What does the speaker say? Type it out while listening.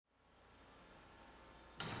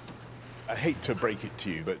I hate to break it to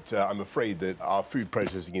you, but I'm afraid that our food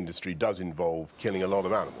processing industry does involve killing a lot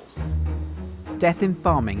of animals. Death in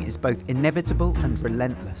farming is both inevitable and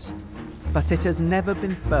relentless, but it has never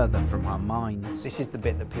been further from our minds. This is the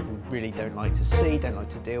bit that people really don't like to see, don't like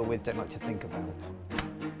to deal with, don't like to think about.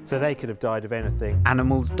 So they could have died of anything.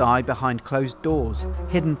 Animals die behind closed doors,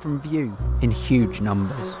 hidden from view, in huge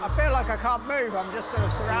numbers. I feel like I can't move, I'm just sort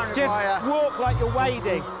of surrounded by Just walk like you're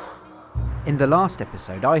wading. In the last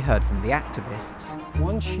episode, I heard from the activists.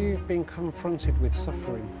 Once you've been confronted with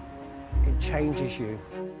suffering, it changes you.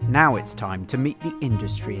 Now it's time to meet the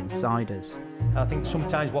industry insiders. I think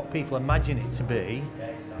sometimes what people imagine it to be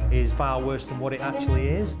is far worse than what it actually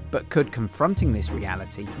is. But could confronting this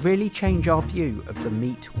reality really change our view of the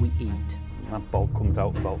meat we eat? That bolt comes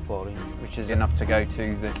out about 4 inches. Which is enough to go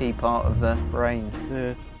to the key part of the brain.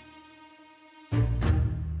 Yeah.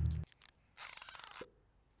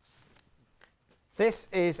 This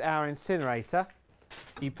is our incinerator.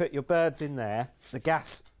 You put your birds in there. The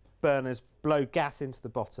gas burners blow gas into the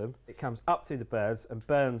bottom. It comes up through the birds and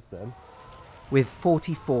burns them. With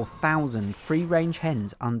 44,000 free-range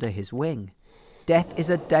hens under his wing, death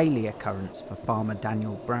is a daily occurrence for farmer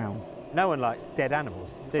Daniel Brown. No one likes dead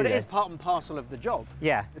animals, do But they? it is part and parcel of the job.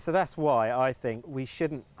 Yeah, so that's why I think we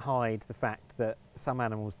shouldn't hide the fact that some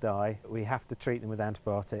animals die. We have to treat them with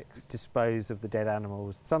antibiotics, dispose of the dead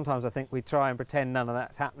animals. Sometimes I think we try and pretend none of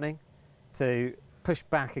that's happening to push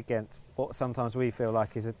back against what sometimes we feel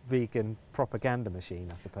like is a vegan propaganda machine,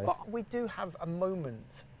 I suppose. But we do have a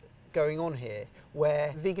moment going on here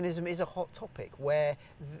where veganism is a hot topic, where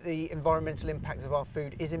the environmental impact of our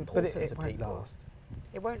food is important But it to won't people. last.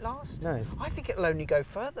 It won't last? No. I think it'll only go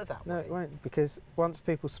further that way. No, it won't, because once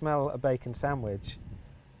people smell a bacon sandwich,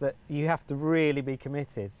 that you have to really be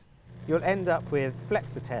committed. You'll end up with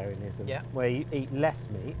flexitarianism, Yeah. where you eat less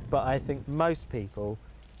meat, but I think most people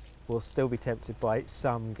will still be tempted by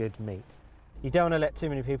some good meat. You don't want to let too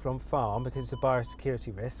many people on farm because it's a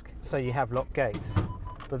biosecurity risk, so you have locked gates.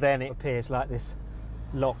 But then it appears like this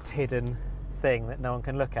locked, hidden thing that no one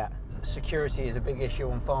can look at. Security is a big issue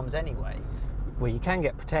on farms anyway. Well, you can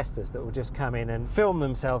get protesters that will just come in and film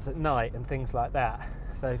themselves at night and things like that.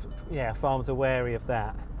 So, yeah, farms are wary of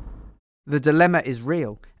that. The dilemma is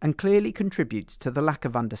real and clearly contributes to the lack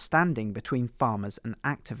of understanding between farmers and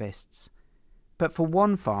activists. But for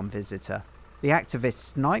one farm visitor, the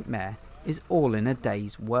activist's nightmare is all in a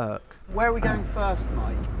day's work. Where are we going first,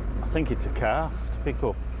 Mike? I think it's a calf to pick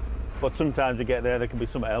up. But sometimes you get there can be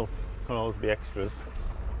something else. Can always be extras.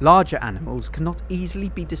 Larger animals cannot easily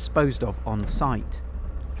be disposed of on site.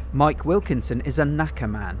 Mike Wilkinson is a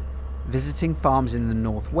knackerman, visiting farms in the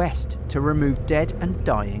northwest to remove dead and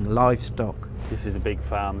dying livestock. This is a big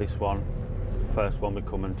farm, this one. First one we're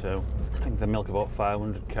coming to. I think they milk about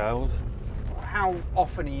 500 cows. How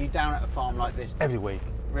often are you down at a farm like this? Every week.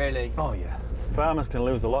 Really? Oh yeah. Farmers can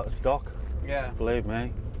lose a lot of stock. Yeah. Believe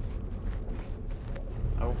me.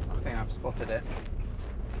 Oh, I think I've spotted it.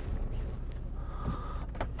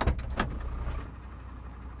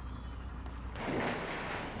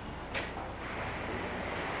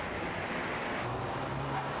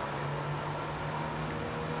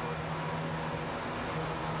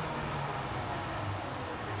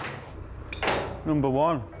 Number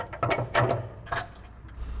 1.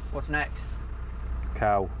 What's next?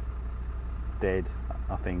 Cow. Dead,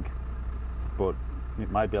 I think. But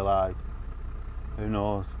it might be alive. Who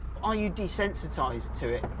knows? Are you desensitised to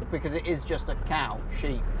it because it is just a cow,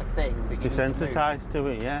 sheep, a thing that you need to move? Desensitised to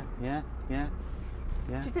it, yeah.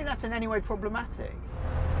 Do you think that's in any way problematic?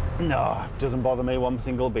 No, it doesn't bother me one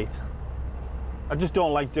single bit. I just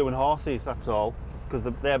don't like doing horses, that's all.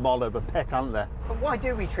 Because they're more of a pet, aren't they? But why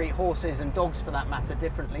do we treat horses and dogs, for that matter,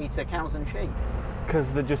 differently to cows and sheep?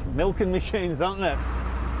 Because they're just milking machines, aren't they?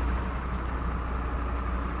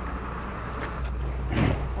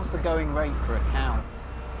 What's the going rate for a cow?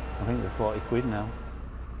 I think they're 40 quid now.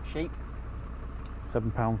 Sheep?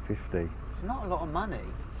 £7.50. It's not a lot of money.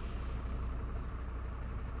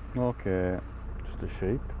 Okay, just a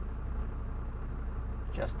sheep.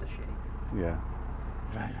 Just a sheep. Yeah.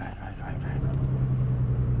 Right.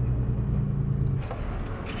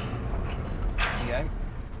 There you go.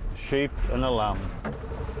 A sheep and a lamb.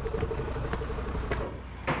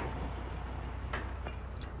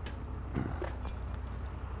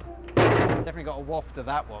 Definitely got a waft of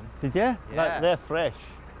that one. Did you? Yeah. They're fresh.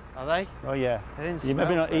 Are they? Oh yeah. They didn't You maybe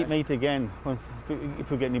smell not eat fresh. meat again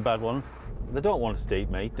if we get any bad ones. They don't want us to eat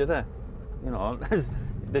meat, do they? You know,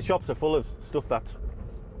 the shops are full of stuff that's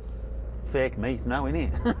fake meat now,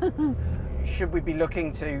 innit? Should we be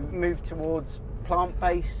looking to move towards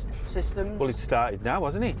plant-based systems? Well, it started now,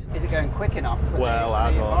 hasn't it? Is it going quick enough? For Well, the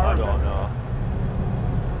I don't environment? know.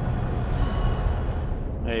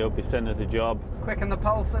 Hey, hope you send us a job. Quicken the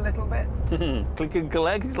pulse a little bit. Click and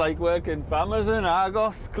collect, it's like working for Amazon,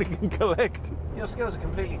 Argos, click and collect. Your skills are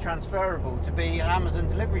completely transferable to be an Amazon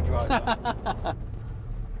delivery driver.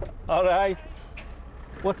 All right.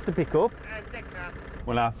 What's to pick up?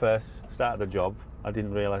 When I first started a job, I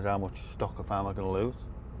didn't realise how much stock a farmer can lose.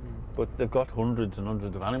 But they've got hundreds and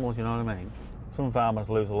hundreds of animals, you know what I mean? Some farmers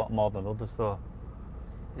lose a lot more than others, though.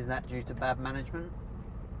 Is that due to bad management?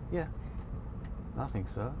 Yeah, I think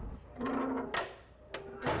so. Do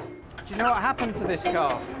you know what happened to this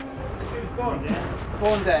calf? It was born dead.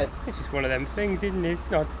 Born dead. It's just one of them things, isn't it? It's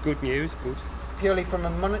not good news, but... Purely from a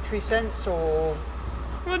monetary sense, or...?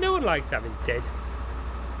 Well, no one likes having dead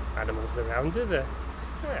animals around, do they?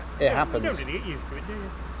 Yeah. It happens. You don't really get used to it, do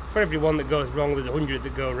you? For every one that goes wrong, there's 100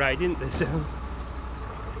 that go right, isn't there? So...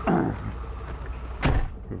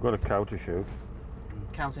 We've got a cow to shoot.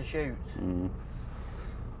 Count and shoot. Mm.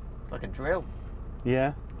 It's like a drill.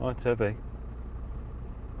 Yeah, oh, it's heavy.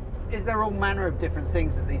 Is there all manner of different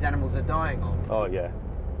things that these animals are dying of? Oh, yeah.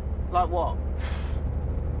 Like what?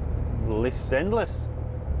 The list's endless.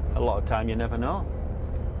 A lot of time you never know.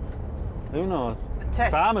 Who knows?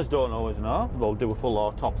 Test. Farmers don't always know. They'll do a full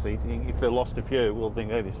autopsy. If they've lost a few, we'll think,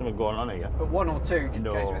 hey, there's something going on here. But one or two just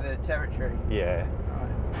No. goes with the territory. Yeah.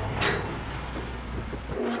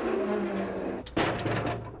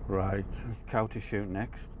 Right. Cow to shoot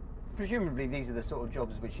next. Presumably these are the sort of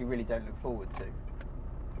jobs which you really don't look forward to.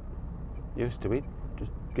 Used to it.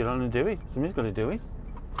 Just get on and do it. Somebody's got to do it.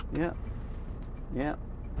 Yeah. Yeah.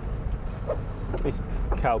 This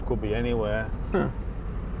cow could be anywhere. I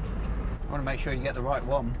want to make sure you get the right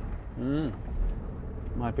one.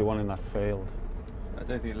 Might be one in that field. I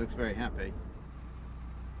don't think it looks very happy.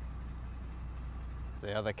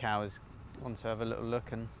 The other cows want to have a little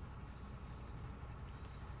look, and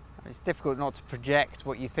it's difficult not to project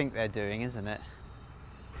what you think they're doing, isn't it?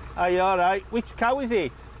 Are you all right? Which cow is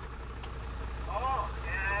it? Oh,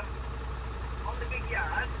 on the big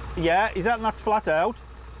yard. Yeah, is that's flat out?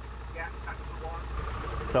 Yeah, that's the one.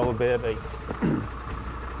 It's our baby.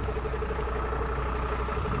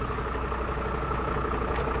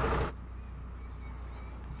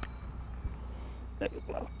 There you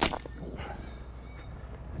go.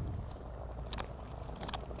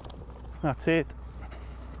 That's it.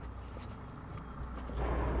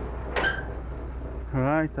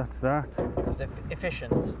 Right, that's that. It was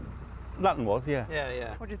efficient. That one was, yeah. Yeah,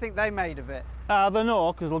 yeah. What do you think they made of it? They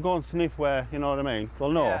know, because they'll go and sniff where, you know what I mean?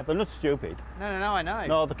 They'll know. Yeah. They're not stupid. No, I know.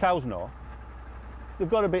 No, the cows know. They've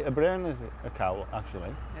got a bit of brain as a cow,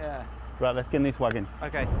 actually. Yeah. Right, let's get in this wagon.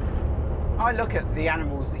 Okay. I look at the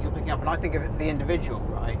animals that you're picking up and I think of the individual,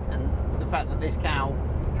 right? And the fact that this cow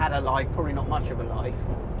had a life, probably not much of a life,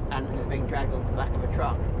 and is being dragged onto the back of a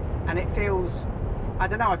truck. And it feels, I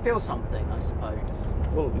don't know, I feel something, I suppose.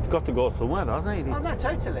 Well, it's got to go somewhere, hasn't it? Oh, no,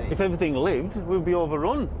 totally. If everything lived, we'd be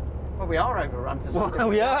overrun. Well, we are overrun to some Well,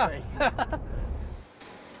 degree, yeah. aren't we?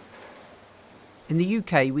 In the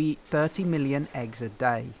UK, we eat 30 million eggs a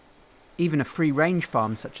day. Even a free-range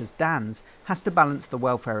farm such as Dan's has to balance the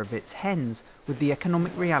welfare of its hens with the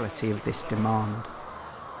economic reality of this demand.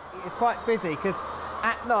 It's quite busy because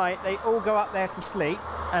at night they all go up there to sleep,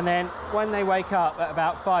 and then when they wake up at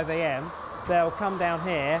about 5 a.m, they'll come down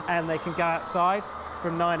here and they can go outside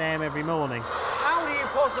from 9 a.m. every morning. How do you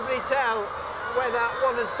possibly tell whether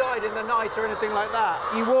one has died in the night or anything like that?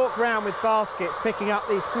 You walk around with baskets picking up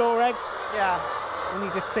these floor eggs. Yeah. When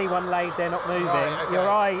you just see one laid there not moving, Right, okay. your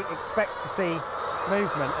eye expects to see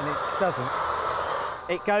movement and it doesn't.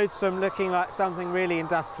 It goes from looking like something really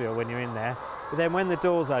industrial when you're in there, but then when the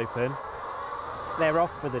doors open, they're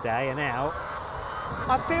off for the day and out.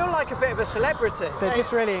 I feel like a bit of a celebrity. They're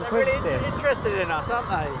just really inquisitive. They're really interested in us, aren't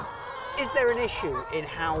they? Is there an issue in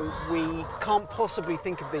how we can't possibly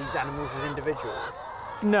think of these animals as individuals?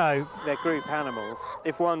 No, they're group animals.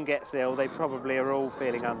 If one gets ill, they probably are all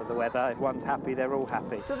feeling under the weather. If one's happy, they're all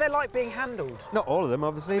happy. Do they like being handled? Not all of them,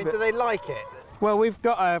 obviously, I mean, but... do they like it? Well, we've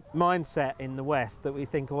got a mindset in the West that we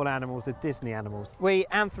think all animals are Disney animals. We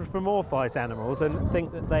anthropomorphise animals and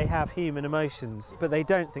think that they have human emotions, but they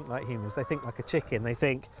don't think like humans. They think like a chicken. They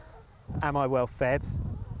think, am I well fed?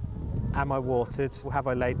 Am I watered? Have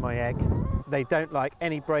I laid my egg? They don't like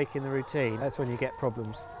any break in the routine. That's when you get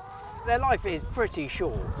problems. Their life is pretty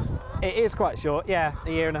short. It is quite short, yeah,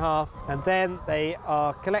 a year and a half, and then they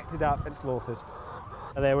are collected up and slaughtered.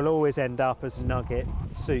 They will always end up as nugget,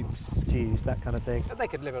 soups, stews, that kind of thing. But they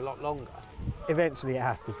could live a lot longer. Eventually it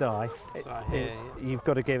has to die. I hear You've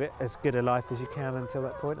got to give it as good a life as you can until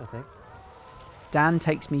that point, I think. Dan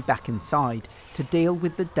takes me back inside to deal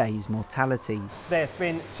with the day's mortalities. There's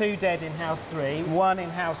been 2 dead in house 3, 1 in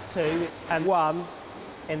house 2 and 1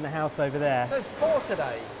 in the house over there. So it's 4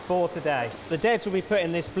 today? 4 today. The deads will be put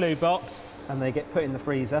in this blue box and they get put in the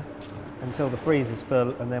freezer until the freezer's full,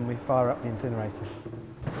 and then we fire up the incinerator.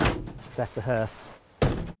 That's the hearse.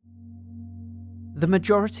 The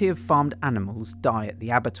majority of farmed animals die at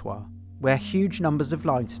the abattoir, where huge numbers of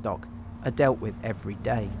livestock are dealt with every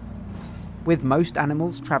day. With most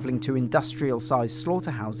animals travelling to industrial-sized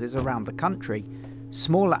slaughterhouses around the country,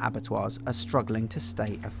 smaller abattoirs are struggling to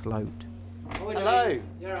stay afloat. Hello.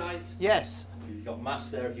 You're right. Yes. You've got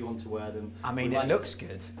masks there if you want to wear them. I mean, it looks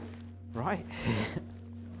good. Right.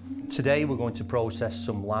 Today we're going to process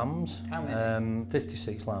some lambs. How many?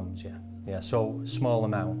 56 lambs, yeah. Yeah, so small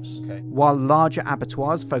amounts. Okay. While larger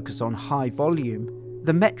abattoirs focus on high volume,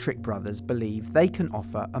 the Metric brothers believe they can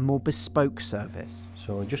offer a more bespoke service.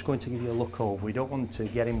 So we're just going to give you a look over. We don't want to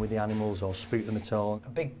get in with the animals or spook them at all. A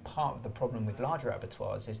big part of the problem with larger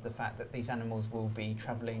abattoirs is the fact that these animals will be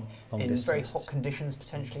travelling Long in distances. very hot conditions,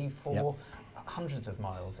 potentially for hundreds of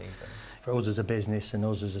miles even. For us as a business and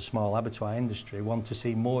us as a small abattoir industry, we want to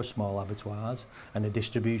see more small abattoirs and a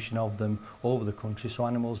distribution of them over the country so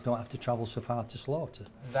animals don't have to travel so far to slaughter.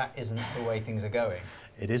 That isn't the way things are going.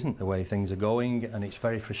 It isn't the way things are going, and it's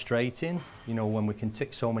very frustrating, you know, when we can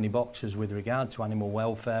tick so many boxes with regard to animal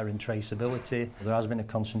welfare and traceability. There has been a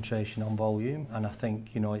concentration on volume, and I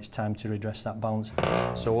think, you know, it's time to redress that balance.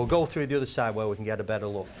 So we'll go through the other side where we can get a better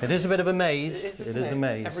look. It is a bit of a maze. It is a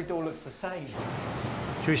maze. Every door looks the same.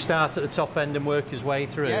 Should we start at the top end and work his way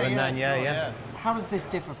through? How does this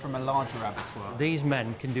differ from a larger abattoir? These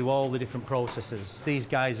men can do all the different processes. These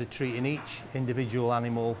guys are treating each individual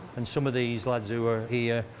animal, and some of these lads who are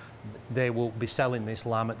here, they will be selling this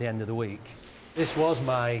lamb at the end of the week. This was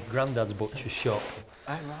my granddad's butcher's shop.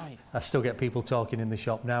 Oh, right. I still get people talking in the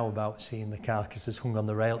shop now about seeing the carcasses hung on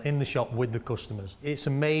the rail in the shop with the customers. It's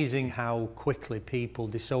amazing how quickly people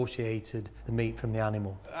dissociated the meat from the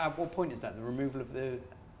animal. At what point is that? The removal of the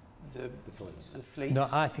fleece? No,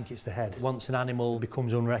 I think it's the head. Once an animal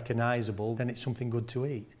becomes unrecognisable, then it's something good to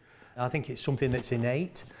eat. I think it's something that's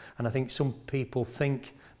innate, and I think some people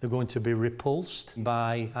think they're going to be repulsed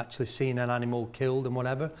by actually seeing an animal killed and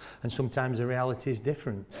whatever, and sometimes the reality is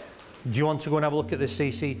different. Do you want to go and have a look at the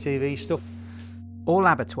CCTV stuff? All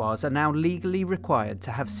abattoirs are now legally required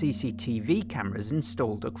to have CCTV cameras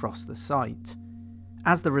installed across the site.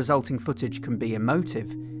 As the resulting footage can be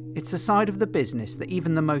emotive, it's a side of the business that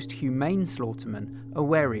even the most humane slaughtermen are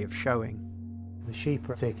wary of showing. The sheep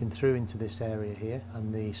are taken through into this area here,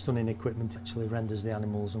 and the stunning equipment actually renders the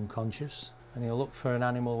animals unconscious. And he'll look for an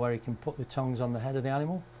animal where he can put the tongs on the head of the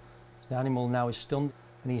animal. So the animal now is stunned,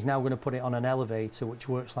 and he's now going to put it on an elevator which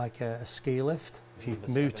works like a ski lift. If you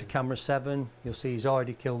move to camera 7, you'll see he's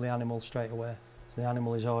already killed the animal straight away. So the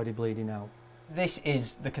animal is already bleeding out. This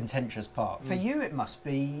is the contentious part. For you, it must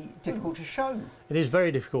be difficult to show. It is very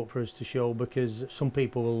difficult for us to show because some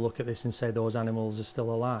people will look at this and say those animals are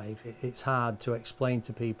still alive. It's hard to explain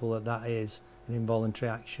to people that that is an involuntary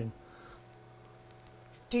action.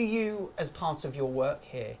 Do you, as part of your work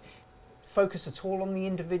here, focus at all on the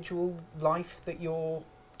individual life that you're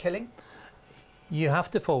killing? You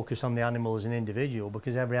have to focus on the animal as an individual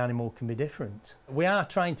because every animal can be different. We are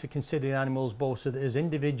trying to consider the animals both as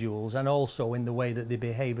individuals and also in the way that they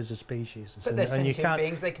behave as a species. But they're sentient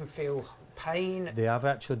beings, they can feel pain. They have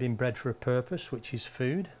actually been bred for a purpose, which is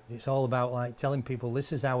food. It's all about like telling people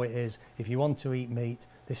this is how it is. If you want to eat meat,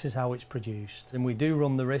 this is how it's produced. And we do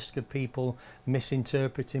run the risk of people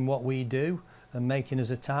misinterpreting what we do and making us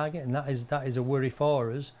a target, and that is a worry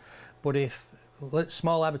for us. But if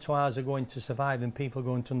small abattoirs are going to survive and people are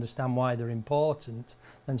going to understand why they're important,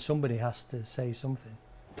 then somebody has to say something.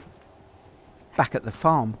 Back at the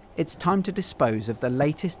farm, it's time to dispose of the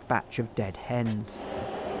latest batch of dead hens.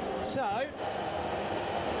 So,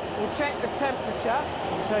 we'll check the temperature,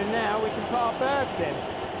 so now we can put our birds in.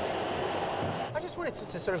 I just wanted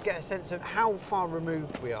to sort of get a sense of how far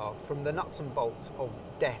removed we are from the nuts and bolts of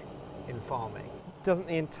death in farming. Doesn't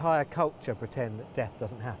the entire culture pretend that death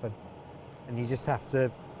doesn't happen? And you just have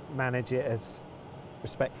to manage it as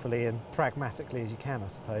respectfully and pragmatically as you can, I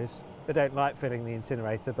suppose. I don't like filling the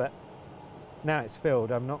incinerator, but now it's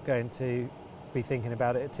filled, I'm not going to be thinking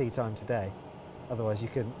about it at tea time today. Otherwise you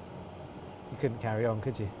couldn't carry on,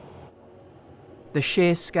 could you? The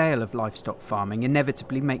sheer scale of livestock farming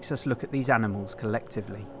inevitably makes us look at these animals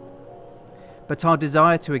collectively. But our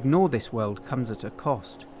desire to ignore this world comes at a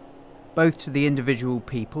cost. Both to the individual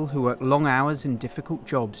people who work long hours in difficult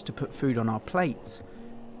jobs to put food on our plates,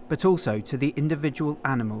 but also to the individual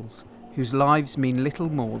animals whose lives mean little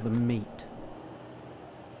more than meat.